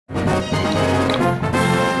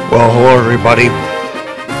Well, hello everybody.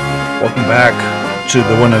 Welcome back to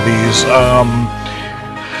one of these.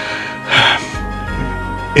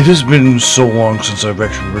 It has been so long since I've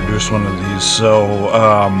actually produced one of these. So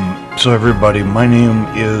everybody, my name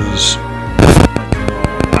is.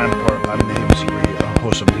 I'm the MC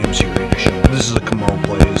host of the MC Radio Show. This is a Kamau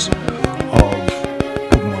Plays of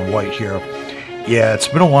Pokemon White here. Yeah, it's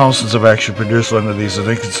been a while since I've actually produced one of these. I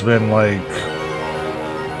think it's been like.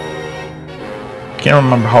 Can't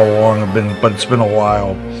remember how long it's been, but it's been a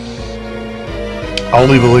while. I'll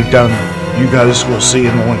leave a link down. You guys will see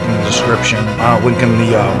in the link in the description. Link in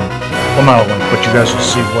the well, not a link, but you guys will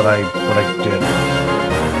see what I did.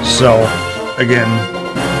 So, again,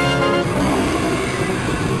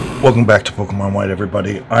 welcome back to Pokemon White,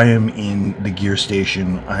 everybody. I am in the gear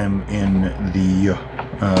station. I am in the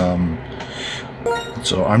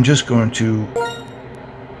so I'm just going to.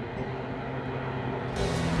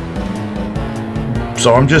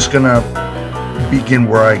 So I'm just gonna begin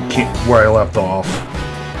where I left off.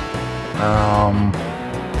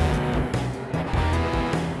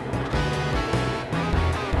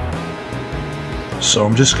 So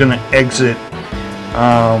I'm just gonna exit.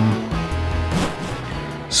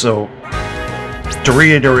 So to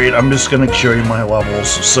reiterate, I'm just gonna show you my levels.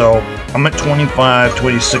 So I'm at 25,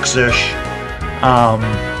 26-ish.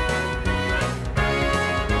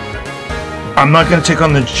 I'm not going to take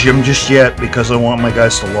on the gym just yet because I want my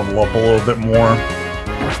guys to level up a little bit more.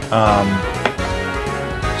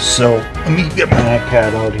 So let me get my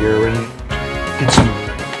iPad out here and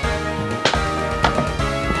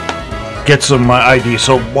get some ID.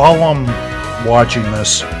 So while I'm watching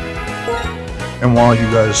this and while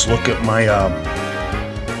you guys look at my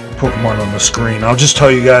Pokemon on the screen, I'll just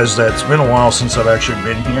tell you guys that it's been a while since I've actually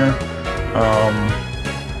been here.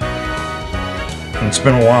 It's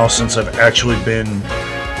been a while since I've actually played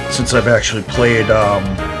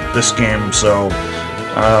this game. So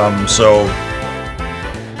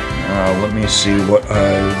let me see what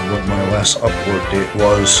my last upload date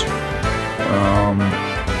was.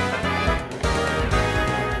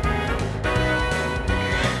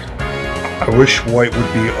 I wish White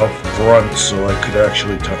would be up front so I could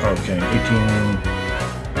actually okay,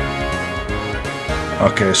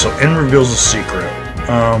 18. Okay, so N reveals a secret.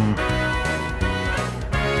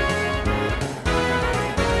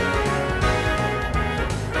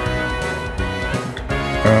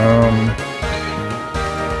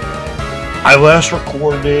 I last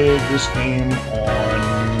recorded this game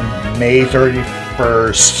on May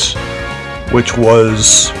 31st, which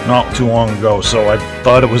was not too long ago, so I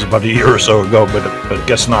thought it was about a year or so ago, but I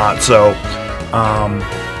guess not. So,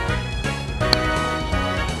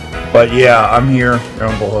 but yeah, I'm here, your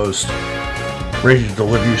humble host, ready to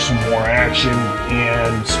deliver you some more action,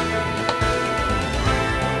 and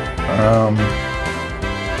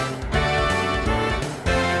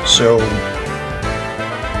so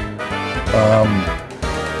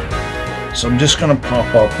I'm just gonna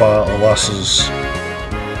pop up Alessa's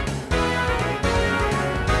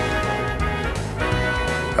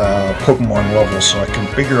Pokemon level so I can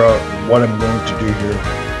figure out what I'm going to do here.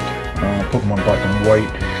 Pokemon Black and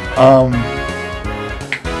White.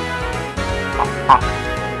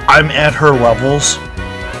 I'm at her levels,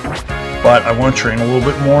 but I want to train a little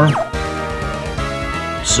bit more.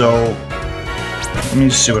 So let me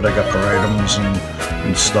see what I got for items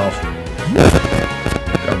and stuff.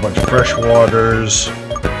 Got a bunch of fresh waters.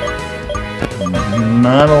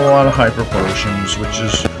 Not a lot of hyper potions, which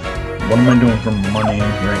is what am I doing for money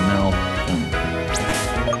right now?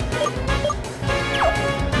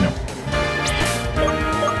 No.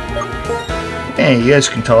 Hey, you guys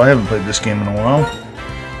can tell I haven't played this game in a while.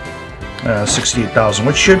 68,000,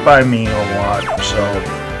 which should buy me a lot.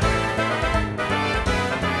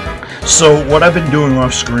 So what I've been doing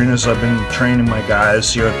off screen is I've been training my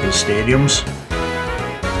guys here at the stadiums.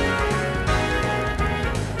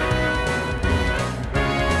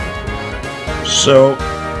 So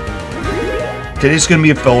today's going to be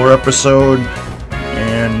a filler episode,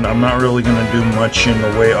 and I'm not really going to do much in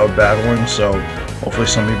the way of battling, so hopefully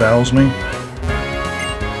somebody battles me.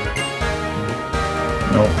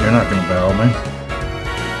 No, you're not going to battle me.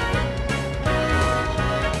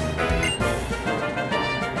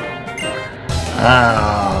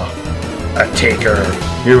 A taker.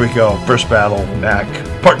 Here we go. First battle back.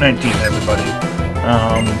 Part 19, everybody.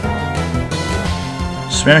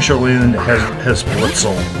 Smash or Land has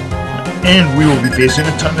Blitzel. And we will be facing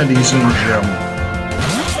a ton of these in the gym.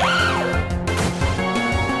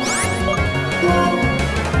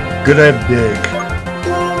 Good at Big.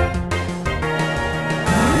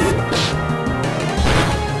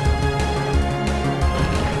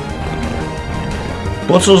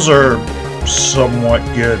 Blitzles are somewhat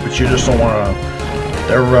good, but you just don't want to.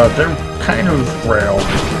 They're kind of frail.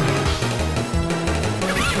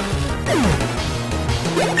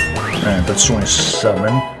 Alright, that's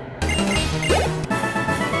 27.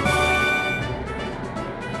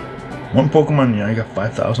 One Pokemon, yeah, I got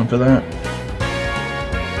 5,000 for that.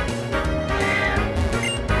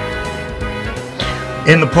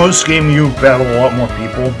 In the post game, you battle a lot more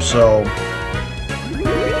people, so.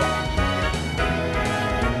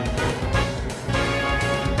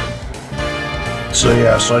 So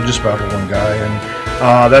yeah, so I just battled one guy,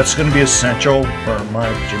 and that's going to be essential for my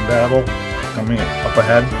gym battle coming up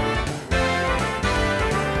ahead.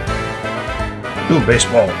 Ooh,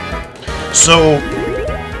 baseball. So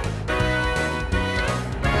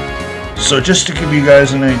just to give you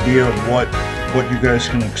guys an idea of what you guys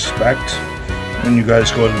can expect when you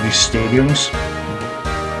guys go to these stadiums.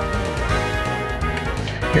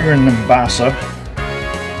 Here in Mombasa,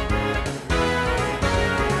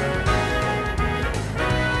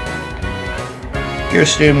 here's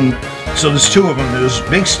stadium. So there's two of them. There's a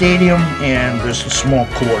big stadium and there's a small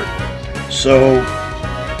court. So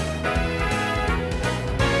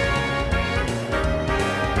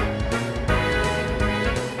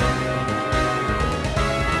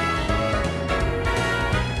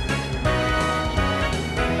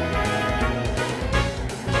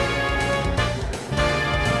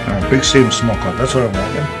big stadium, small court. That's what I'm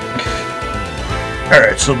wanting.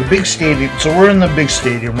 Alright, so the big stadium. So we're in the big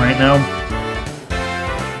stadium right now.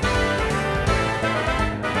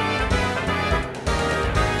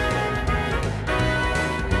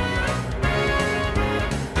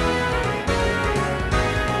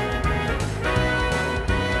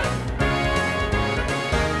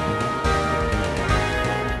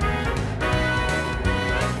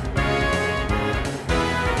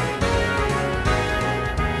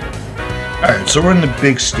 Alright, so we're in the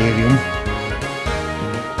big stadium.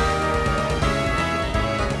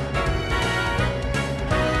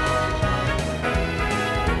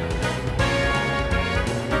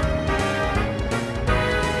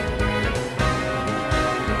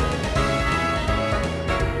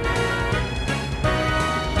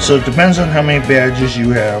 So it depends on how many badges you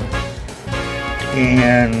have.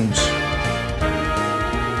 And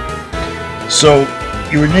so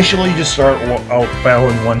you initially just start out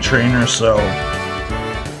battling one trainer, so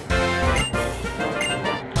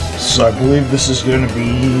I believe this is going to be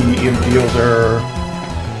infielder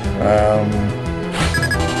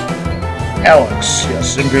Alex.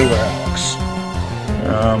 Yes, infielder Alex.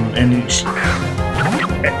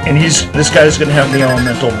 And this guy's going to have the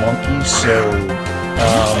elemental monkey, so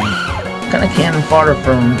kind of cannon fodder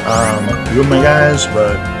from a few of my guys,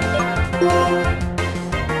 but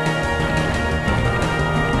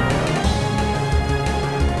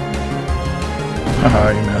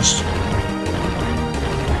haha, you missed.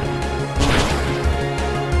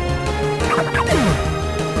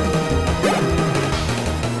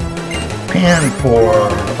 Panpour,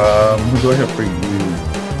 who do I have for you?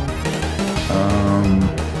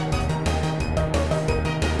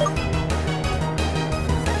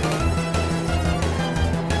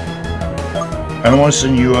 I don't want to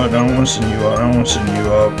send you out, I don't want to send you out, I don't want to send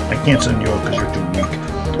you out. I can't send you out because you're too weak.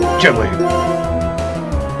 Jelly.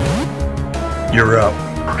 You're up.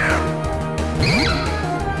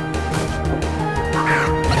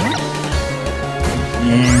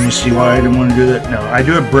 And you see why I didn't want to do that? No, I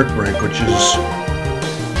do have Brick Break, which is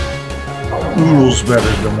oodles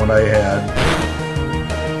better than what I had.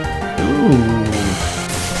 Ooh.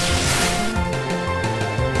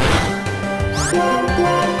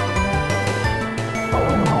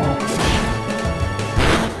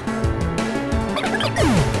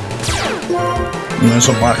 And there's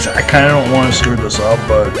a box. I kind of don't want to screw this up,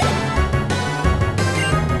 but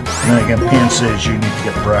then again, Pansage, you need to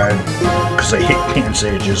get Bride, because I hate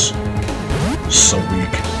Pansages. So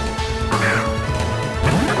weak.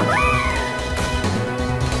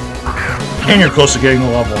 And you're close to getting the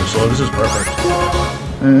level, so this is perfect.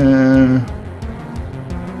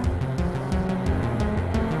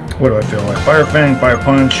 What do I feel like? Fire Fang, Fire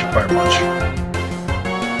Punch, Fire Punch.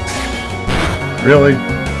 Really?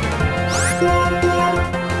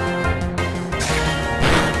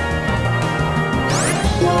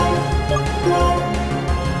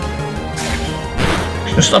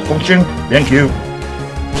 Stop punching. Thank you.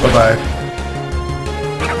 Bye-bye.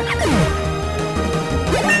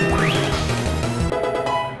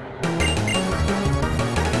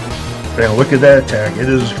 Man, look at that attack. It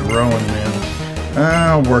is growing,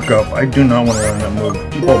 man. Work up. I do not want to learn that move.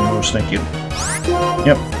 Keep all moves, thank you.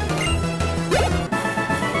 Yep.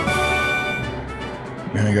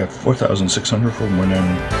 You got 4,600 for winning.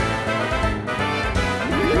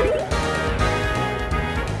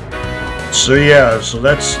 So yeah, so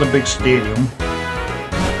that's the big stadium.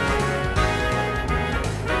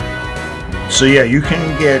 So yeah, you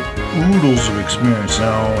can get oodles of experience.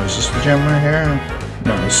 Now, is this the gym right here?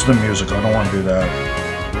 No, this is the music. I don't want to do that.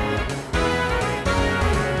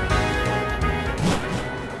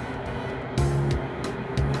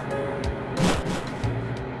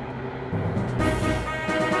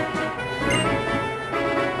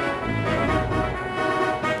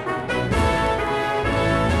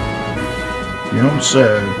 You don't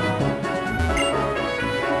say.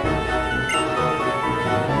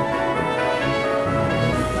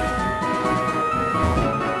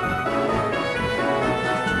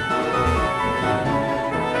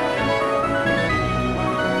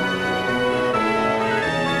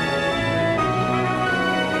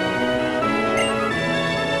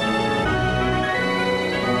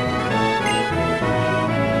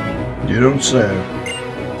 You don't say.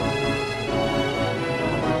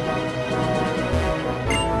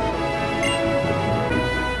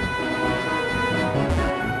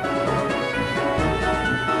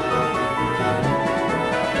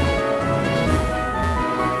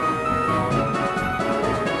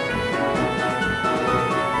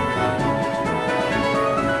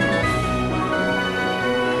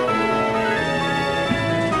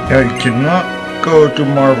 Yeah, you cannot go to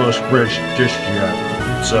Marvelous Bridge just yet,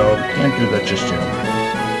 so can't do that just yet.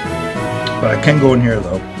 But I can go in here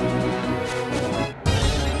though.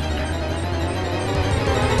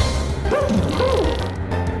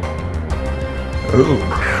 Ooh.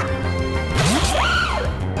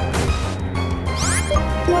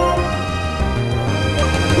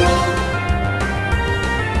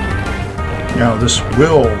 Now this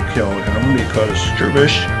will kill him because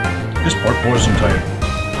Trubbish is part poison type.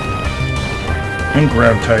 And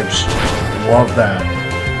ground types love that.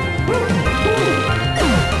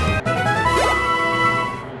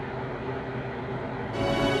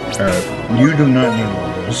 Alright, you do not need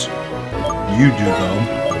levels. You do though.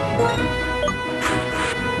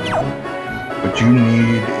 But you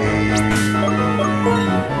need a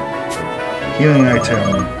healing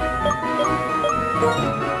item.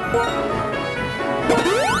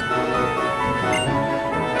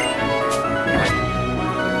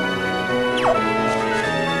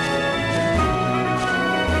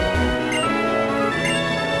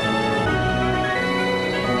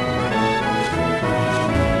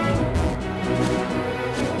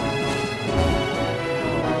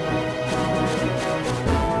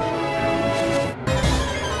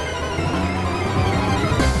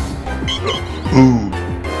 Ooh,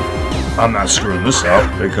 I'm not screwing this up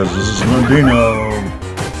because this is Nadino.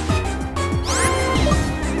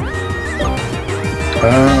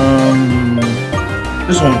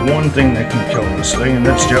 There's only one thing that can kill this thing, and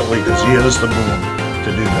that's Jet Li, because he has the boom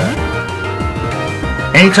to do that.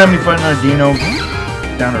 Anytime you find Nadino,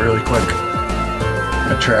 down it really quick.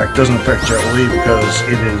 That track doesn't affect Jet Li because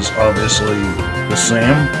it is obviously the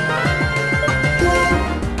same.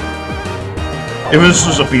 If this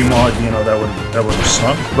was a B-mod, you know, that would have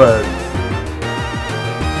sunk, but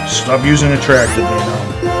stop using attractive, you know.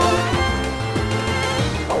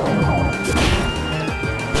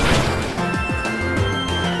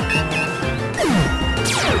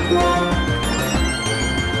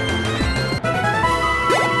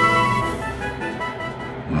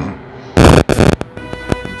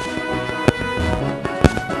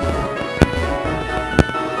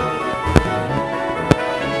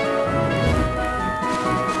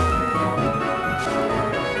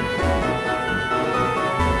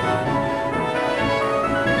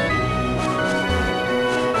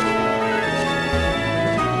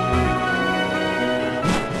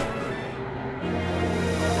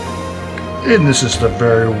 And this is the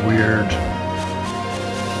very weird.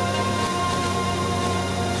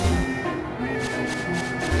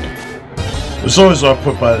 I was always off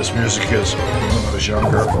put by this music because when I was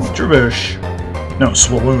younger. Trubbish. No,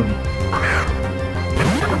 Swaloon.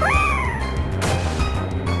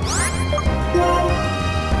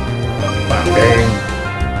 Bang.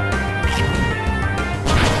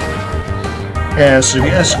 Yeah, so if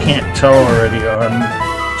you guys can't tell already,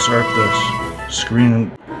 sorry for the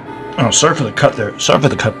screen. Oh, sorry for the cut there. Sorry for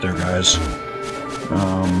the cut there, guys.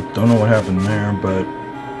 Don't know what happened there, but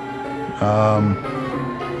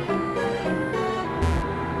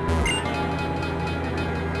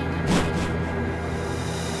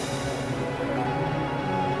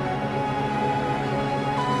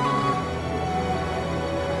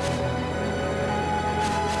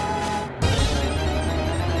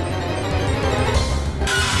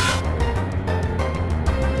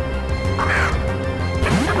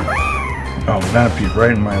Oh, Venipede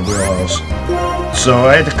right in my wheelhouse. So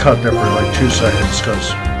I had to cut there for like 2 seconds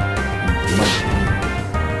because.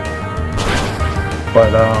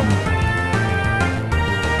 But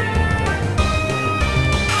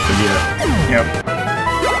yeah, yep.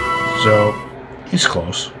 So he's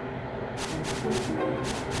close.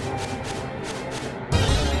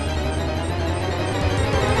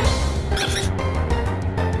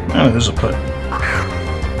 Oh, there's a put.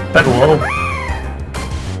 Hello.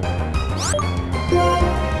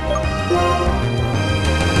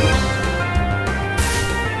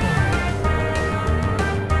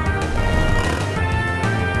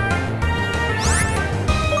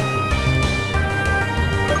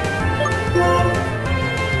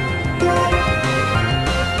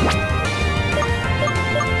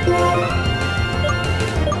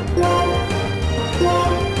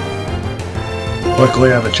 Luckily,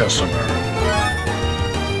 I have a chest somewhere.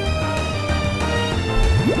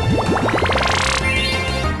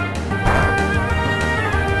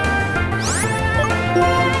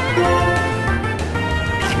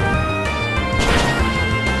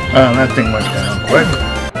 That thing went down quick.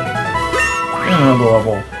 Another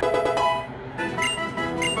level.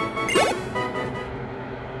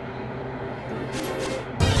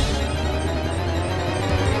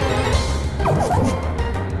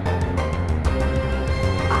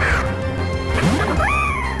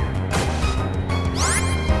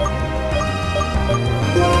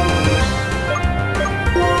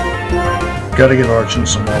 Gotta get Archon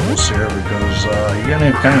some levels here because he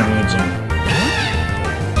kind of needs them.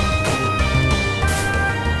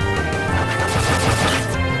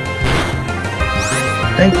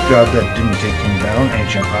 Thank God that didn't take him down,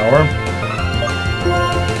 Ancient Power.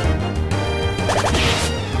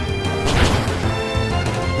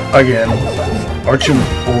 Again, Archon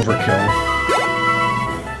overkill.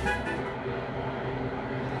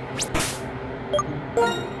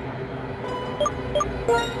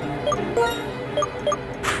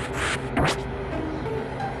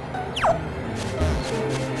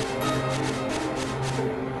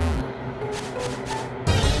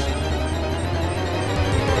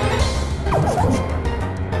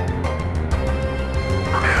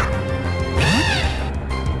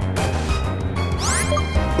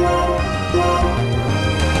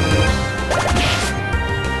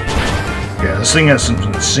 Yeah, this thing has some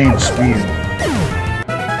insane speed.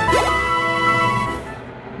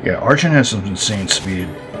 Yeah, Archon has some insane speed.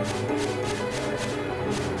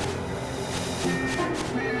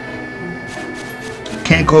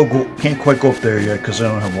 Can't quite go up there yet because I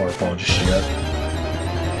don't have waterfall just yet.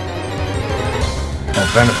 Oh,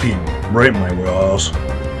 Venipede right in my wheelhouse.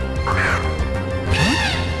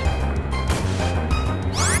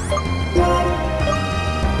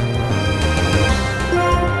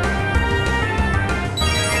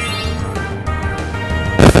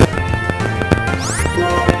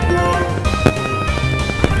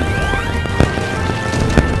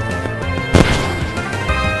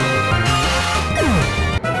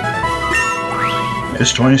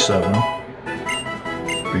 It's 27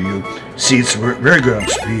 for you. See, it's very good on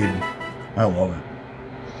speed. I love it.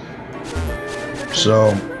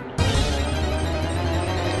 So,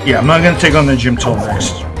 yeah, I'm not gonna take on the gym till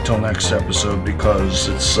next episode because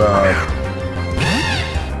it's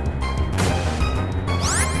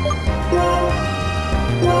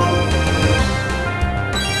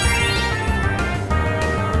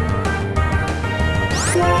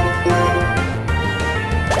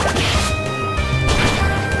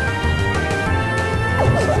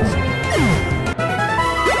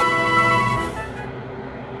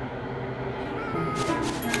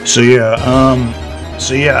So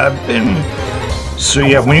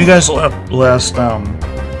yeah, when you guys last left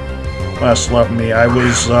me, I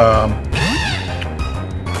was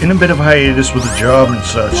in a bit of hiatus with the job and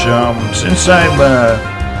such. Since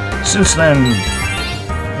then,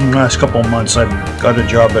 in the last couple of months, I've got a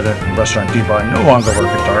job at a restaurant depot. I no longer work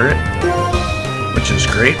at Target, which is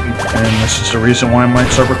great, and this is the reason why I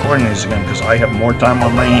might start recording these again, because I have more time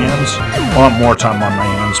on my hands. Well, not more time on my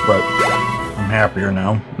hands, but I'm happier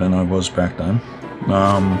now than I was back then.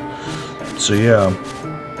 So yeah,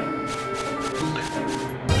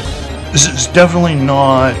 this is definitely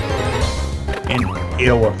not an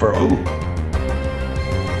era for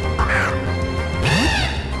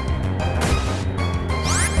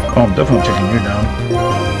Oh, I'm definitely taking you down.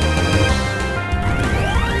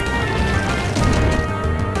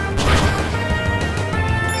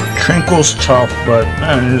 Tranquil's tough, but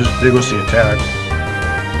there goes the attack.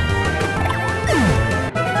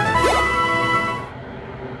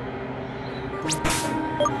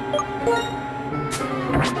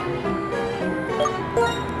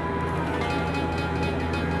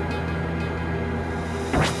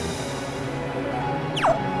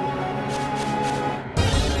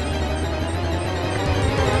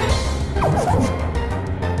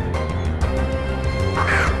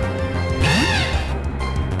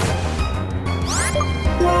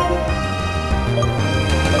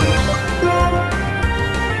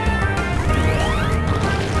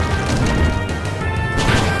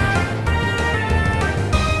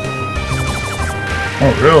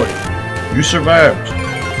 Oh, really? You survived.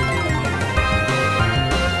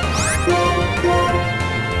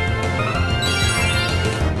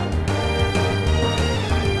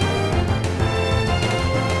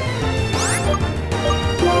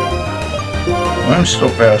 I'm still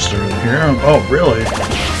faster than here. Oh, really?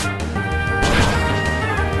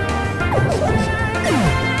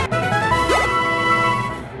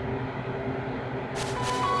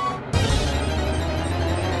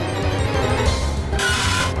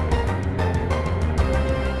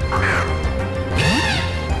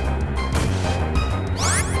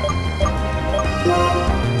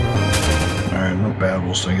 Alright, no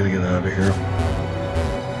battles, so I gotta get out of here.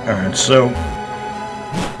 Alright, so...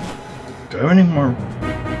 do I have any more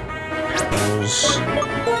battles?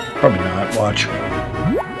 Probably not. Watch.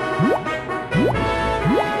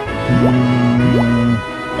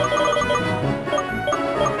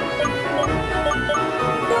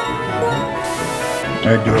 I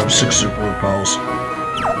do have 6 super repels.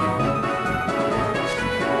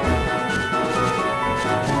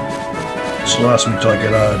 So last me till I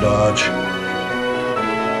get out of dodge.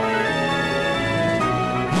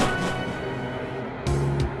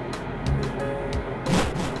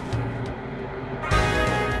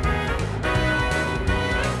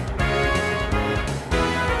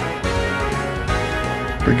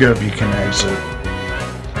 Forget if you can exit.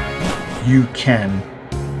 You can.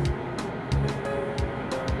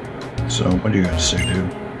 So, what do you got to say,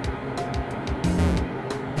 dude?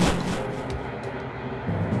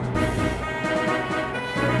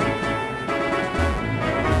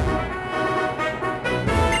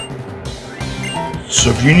 So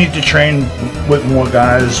if you need to train with more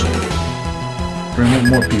guys, bring in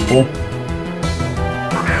more people.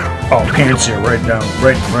 Oh, pants here, right down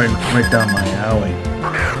my alley.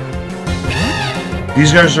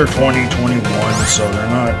 These guys are 20, 21, so they're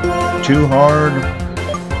not too hard.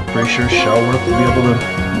 Pretty sure Shelworth will be able to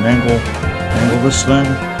mangle this thing.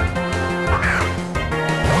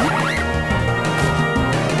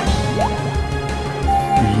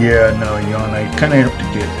 Yeah, no, Yon, I kind of have to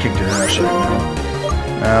get kicked your ass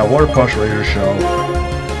right now. Water Push, Razor Shell.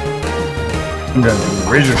 I'm gonna do the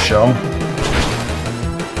Razor Shell.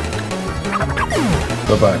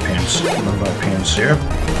 Bye-bye, Pants. Bye-bye, Pants here.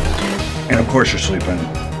 And of course you're sleeping.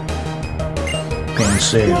 Pan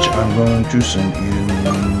Sage, I'm going to send you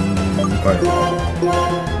Fireball.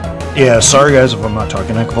 Yeah, sorry guys if I'm not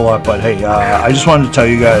talking a heck of a lot, but hey, I just wanted to tell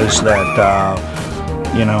you guys that,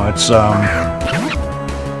 you know, it's,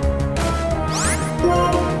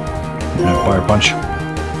 Fire Punch.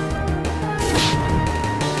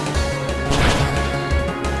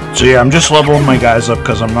 So yeah, I'm just leveling my guys up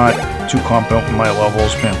because I'm not too confident with my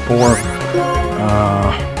levels. Pan 4.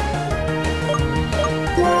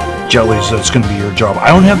 Jellies, that's going to be your job. I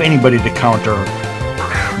don't have anybody to counter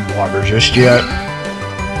water just yet.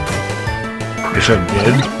 Wish I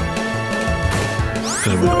did.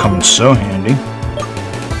 Because it would come in so handy.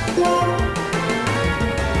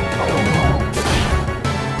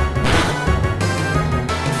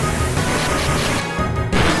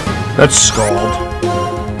 That's Scald.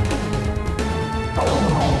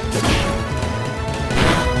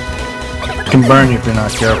 Can burn you if you're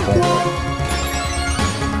not careful.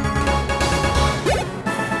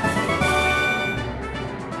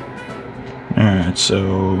 Alright,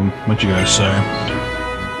 so what you guys say?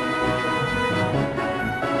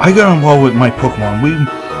 I got on well with my Pokemon. We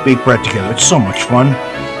bake bread together. It's so much fun.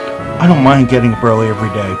 I don't mind getting up early every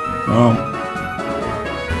day.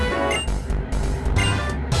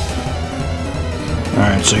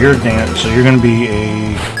 Alright, so you're gonna be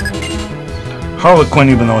a Harlequin,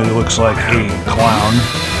 even though he looks like a clown.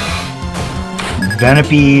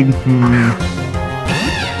 Venipede,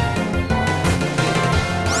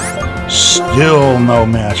 still no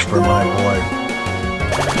match for my boy.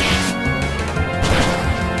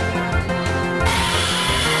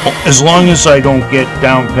 As long as I don't get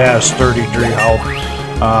down past 33 health,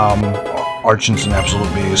 Archon's an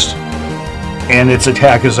absolute beast. And its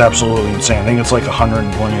attack is absolutely insane. I think it's like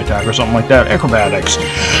 120 attack or something like that. Acrobatics.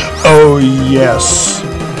 Oh, yes.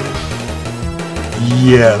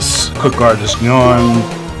 Yes. Quick Guard is gone.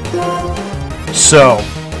 So.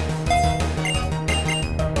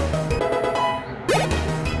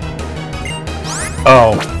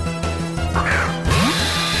 Oh.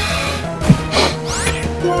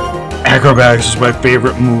 Acrobatics is my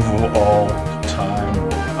favorite move of all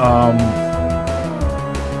time.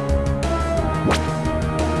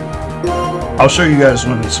 I'll show you guys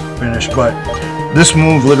when it's finished, but this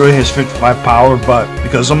move literally has 55 power, but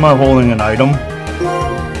because I'm not holding an item,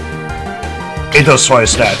 it does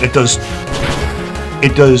twice that. It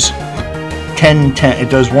does 10. It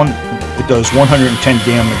does 110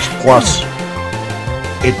 damage plus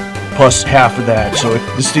half of that. So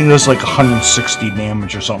this thing does like 160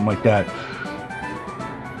 damage or something like that.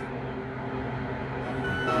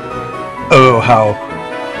 Oh how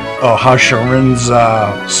Sharin's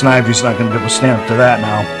Snivy's not going to withstand up to that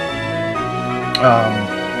now.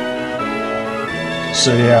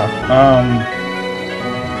 So yeah.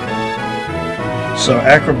 So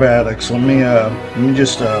acrobatics. Let me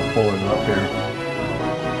just pull it up here.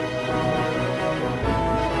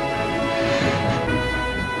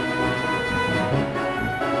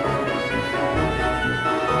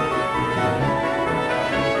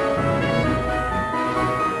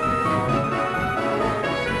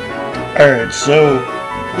 Alright, so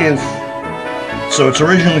it's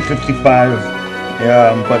originally 55,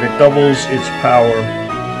 but it doubles its power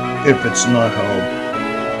if it's not held.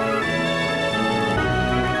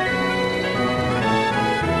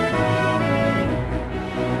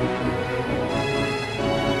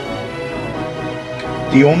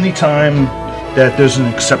 The only time that there's an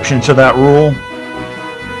exception to that rule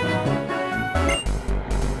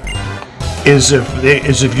is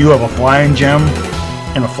if you have a flying gem,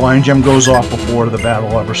 and a flying gem goes off before the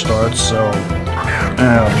battle ever starts. So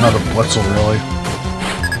another Blitzel, really.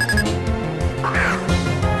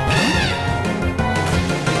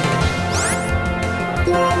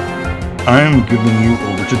 I am giving you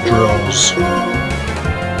over to drills.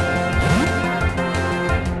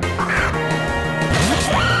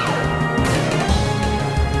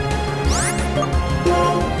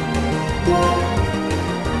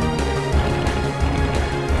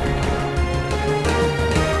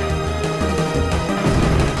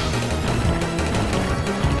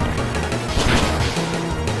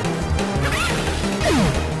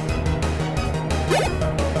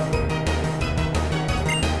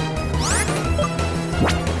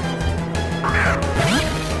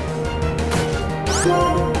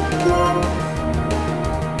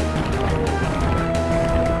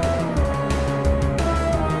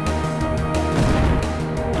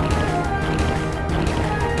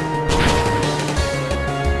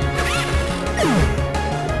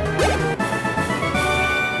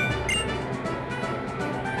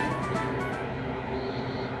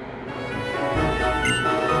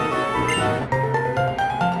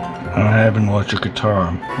 I have an electric guitar.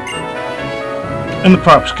 In the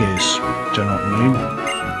props case, which I don't need.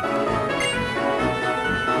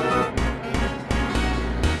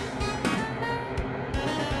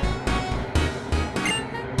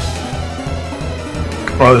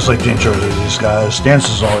 I always like the intro to these guys.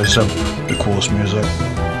 Dances always have the coolest music.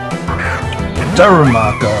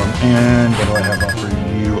 Darumaka, and what do I have on for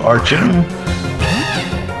you? Arching.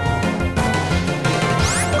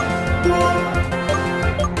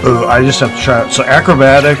 Oh, I just have to try it. So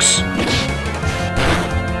acrobatics.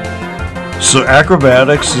 So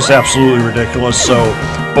acrobatics is absolutely ridiculous. So,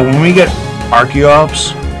 but when we get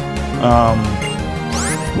Archeops,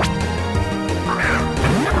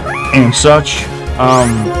 and such,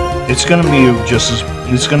 it's gonna be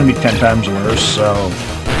it's gonna be 10 times worse. So.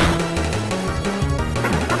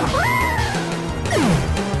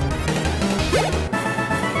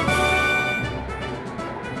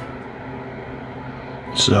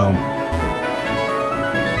 So,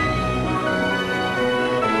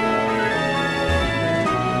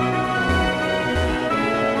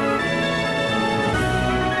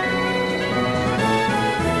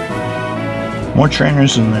 more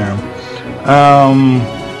trainers in there.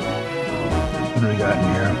 What do we got in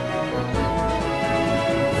here?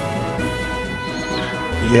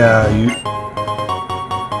 Yeah, you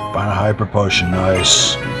find a hyper potion,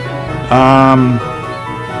 nice.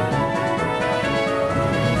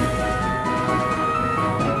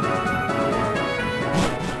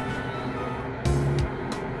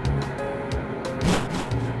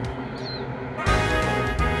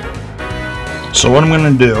 So what I'm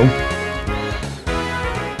going to do,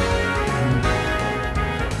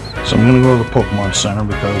 so I'm going to go to the Pokemon Center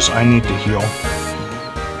because I need to heal.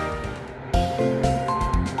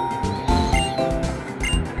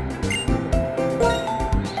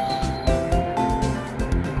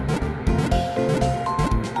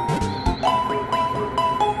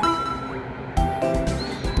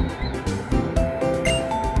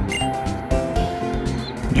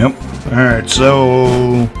 Yep. Alright,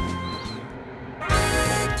 so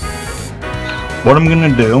what I'm gonna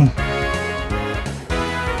do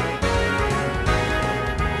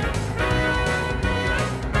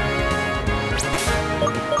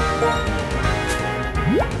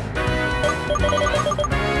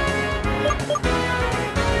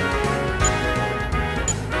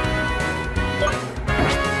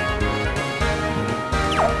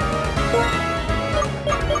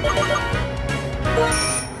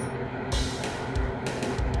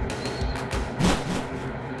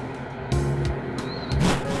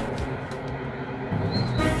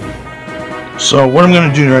So what I'm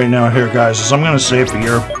gonna do right now here, guys, is I'm gonna save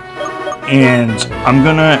here, and I'm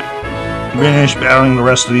gonna finish battling the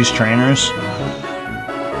rest of these trainers,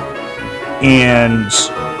 and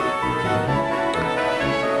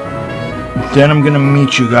then I'm gonna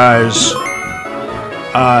meet you guys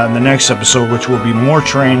in the next episode, which will be more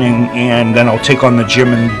training, and then I'll take on the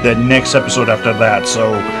gym in the next episode after that.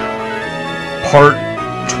 So part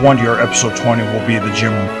 20 or episode 20 will be the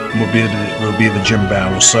gym, will be the gym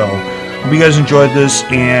battle. So hope you guys enjoyed this,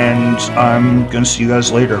 and I'm gonna see you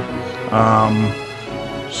guys later.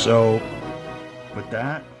 So with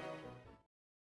that.